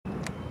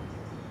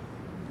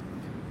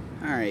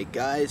Alright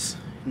guys,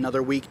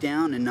 another week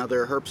down,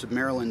 another Herps of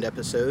Maryland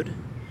episode.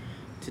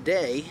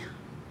 Today,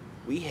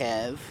 we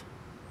have...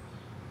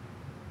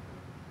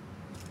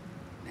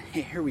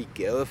 Here we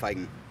go, if I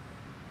can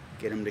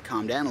get him to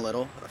calm down a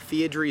little.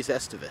 Opheodrys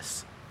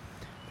aestivus.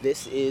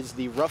 This is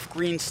the rough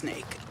green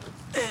snake.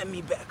 Let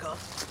me back up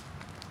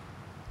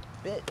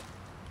a bit.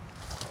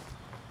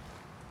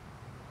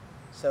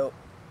 So,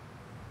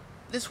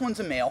 this one's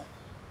a male.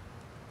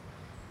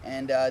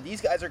 And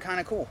these guys are kind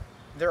of cool.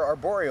 They're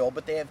arboreal,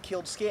 but they have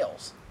keeled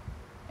scales.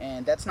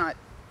 And that's not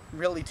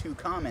really too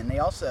common. They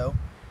also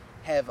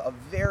have a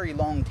very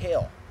long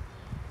tail.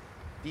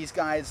 These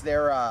guys,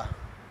 they're,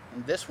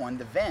 in this one,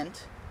 the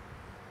vent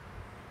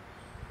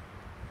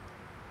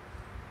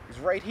is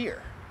right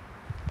here.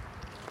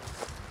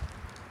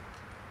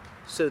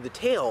 So the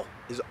tail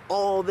is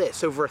all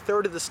this, over a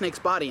third of the snake's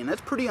body, and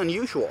that's pretty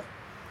unusual.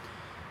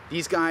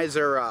 These guys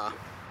are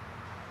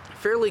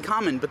fairly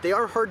common, but they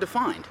are hard to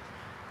find.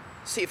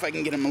 See if I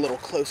can get him a little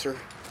closer.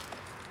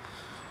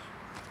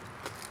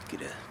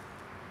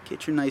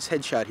 Get your nice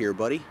headshot here,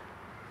 buddy.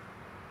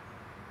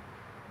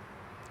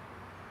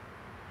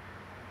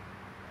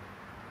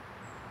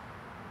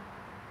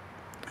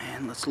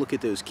 And let's look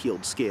at those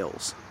keeled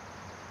scales.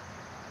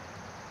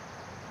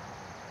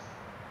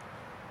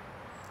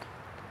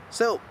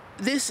 So,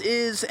 this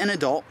is an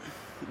adult.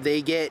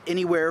 They get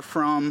anywhere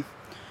from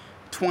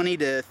 20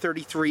 to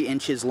 33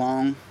 inches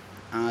long.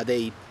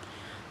 They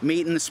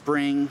mate in the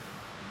spring.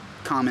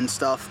 Common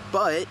stuff,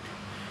 but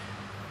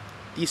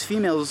these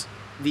females,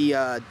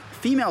 the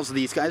females of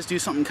these guys do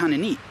something kind of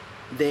neat.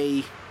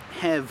 They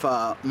have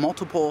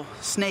multiple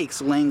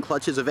snakes laying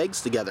clutches of eggs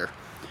together.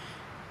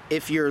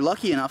 If you're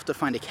lucky enough to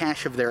find a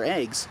cache of their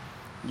eggs,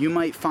 you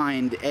might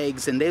find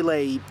eggs, and they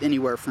lay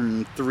anywhere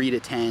from 3 to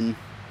 10.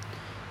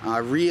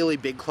 Really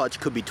big clutch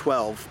could be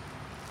 12.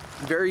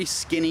 Very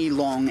skinny,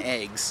 long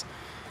eggs.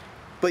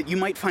 But you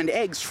might find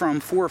eggs from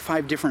 4 or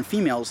 5 different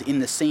females in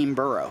the same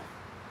burrow.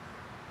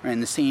 In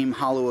the same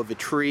hollow of a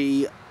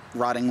tree,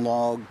 rotting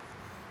log.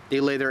 They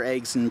lay their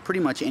eggs in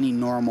pretty much any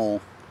normal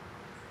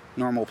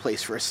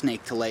place for a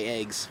snake to lay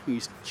eggs. Are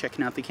you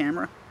checking out the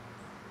camera?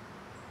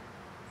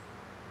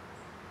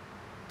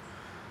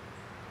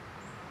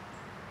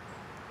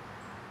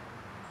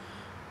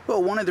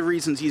 Well, one of the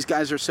reasons these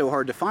guys are so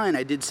hard to find,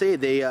 I did say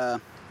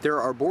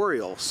they're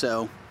arboreal,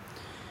 so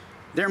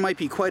there might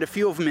be quite a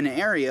few of them in the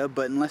area,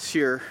 but unless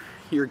you're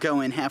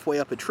going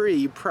halfway up a tree,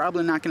 you're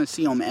probably not going to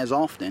see them as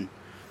often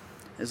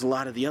as a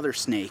lot of the other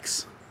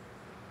snakes.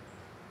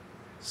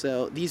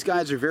 So these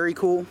guys are very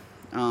cool,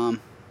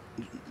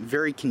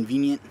 very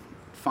convenient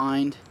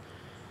find,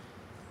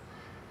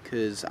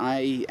 because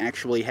I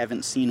actually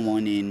haven't seen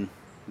one in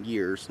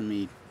years. Let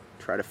me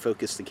try to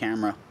focus the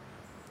camera.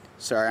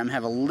 Sorry, I'm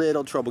having a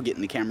little trouble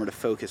getting the camera to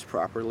focus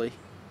properly.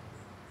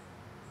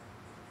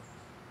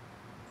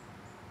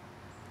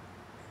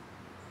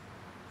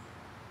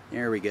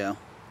 There we go.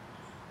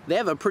 They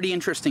have a pretty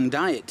interesting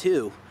diet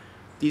too.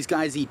 These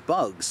guys eat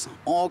bugs,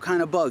 all kind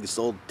of bugs.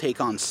 They'll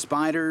take on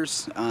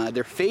spiders.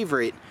 Their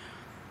favorite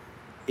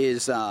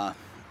is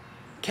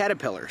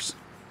caterpillars.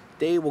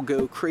 They will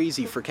go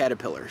crazy for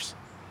caterpillars.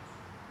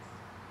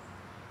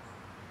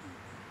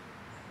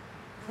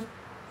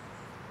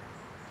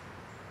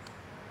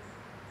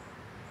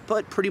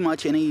 But pretty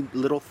much any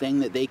little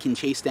thing that they can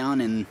chase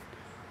down and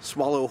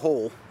swallow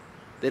whole.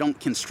 They don't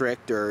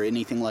constrict or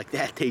anything like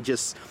that. They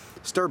just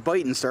start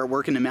biting, start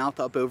working the mouth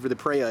up over the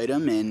prey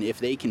item, and if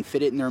they can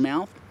fit it in their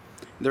mouth,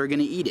 they're going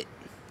to eat it.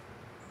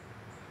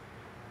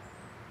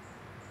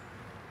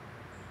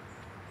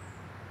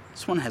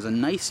 This one has a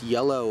nice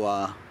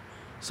yellow,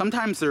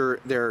 sometimes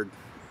their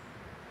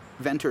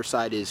venter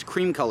side is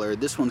cream colored.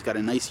 This one's got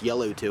a nice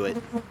yellow to it.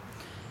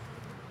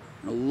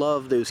 I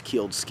love those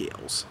keeled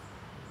scales.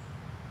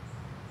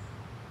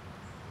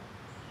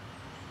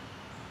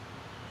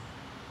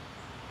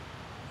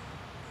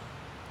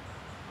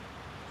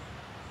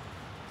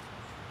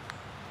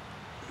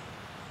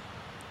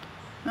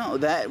 No,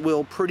 that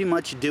will pretty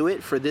much do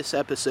it for this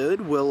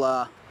episode.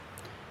 We'll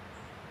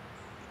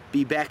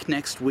be back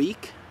next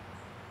week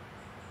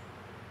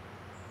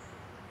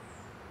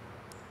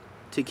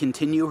to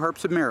continue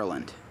Herps of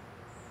Maryland.